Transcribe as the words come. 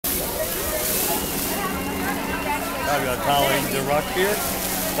I've got Colleen the Reuck here.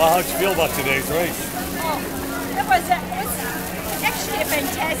 Well, how'd you feel about today's race? Oh, it was actually a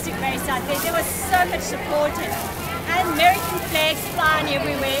fantastic race out there. There was so much support and American flags flying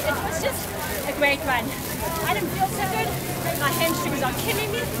everywhere. It was just a great run. I didn't feel so good. My hamstrings are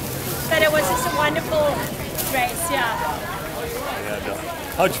killing me, but it was just a wonderful race, yeah. And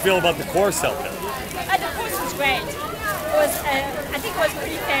how'd you feel about the course out there? The course was great. It was, I think it was a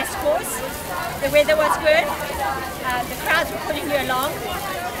pretty fast course. The weather was good. The crowds were pulling you along.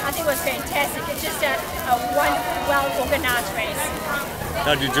 I think it was fantastic. It's just a wonderful, well-organized race.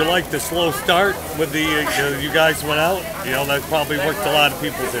 Now, did you like the slow start with the you guys went out? You know, that probably worked a lot of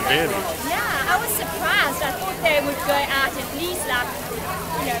people's advantage. Yeah, I was surprised. I thought they would go out at least like,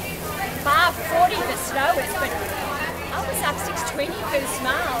 5:40 the slowest, but I was up 6:20 first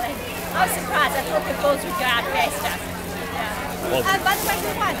mile, and I was surprised. I thought the bulls would go out faster. Yeah. Well, By the way,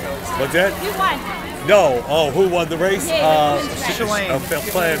 who won? What's that? Who won? No. Oh, who won the race? Yeah,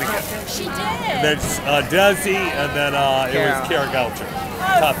 Flanagan. She did. And then Desi, and then it was Kara Goucher.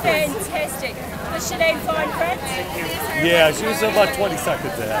 Oh, fantastic. Was she named for in front? Yeah, she was about 20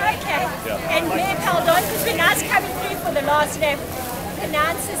 seconds ahead. Okay. Yeah. And Bev held on because when I was coming through for the last lap, the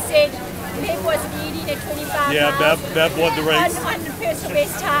announcer said Bev was leading at 25 Yeah, miles. Bev won the race. On the personal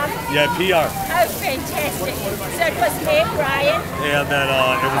best time. Yeah, PR. Oh, fantastic. So it was Bev, Brian. And then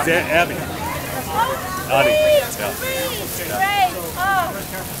it was Abby. Oh, Audie. great, Yeah. great. Oh,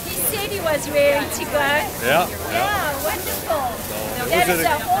 he said he was ready to go. Yeah. Yeah, wonderful. That is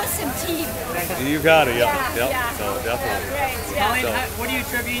an awesome team. You got it, yeah. Yeah. So definitely. Great, yeah. Colleen, what do you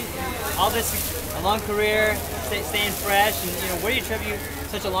attribute all this, a long career, staying fresh, and what do you attribute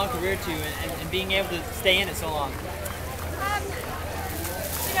such a long career to, and being able to stay in it so long?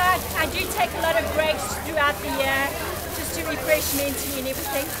 I do take a lot of breaks throughout the year just to refresh mentally and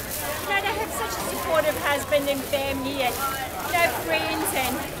everything. To have such a supportive husband and family and friends,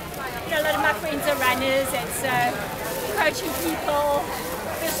 and a lot of my friends are runners, and so coaching people,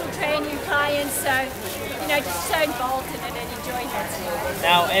 personal training clients, so just so involved in it and enjoying it.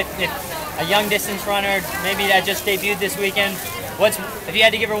 Now, if a young distance runner, maybe that just debuted this weekend, if you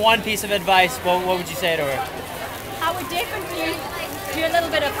had to give her one piece of advice, what would you say to her? I would definitely do a little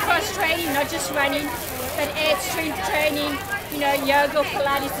bit of cross training, not just running, but add strength training, yoga or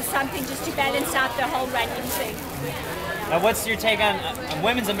Pilates or something, just to balance out the whole running thing. Now, what's your take on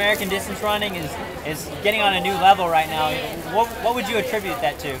women's American distance running is getting on a new level right now? What would you attribute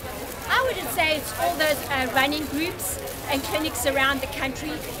that to? I would say it's all those running groups and clinics around the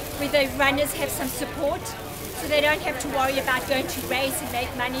country where the runners have some support, so they don't have to worry about going to race and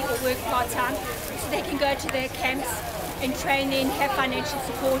make money or work part-time, so they can go to their camps and train in, have financial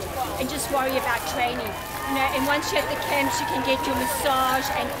support, and just worry about training. And once you're at the camps, you can get your massage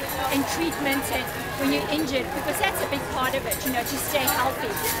and treatment and when you're injured, because that's a big part of it, to stay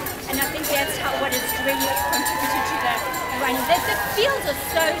healthy. And I think that's what has really contributed to the running. The fields are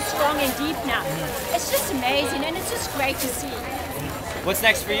so strong and deep now. It's just amazing, and it's just great to see. What's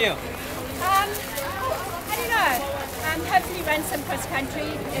next for you? I don't know. Hopefully run some cross country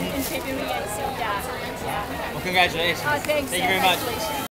in February and see. Yeah. Well, congratulations. Oh, thanks. Thank you very much.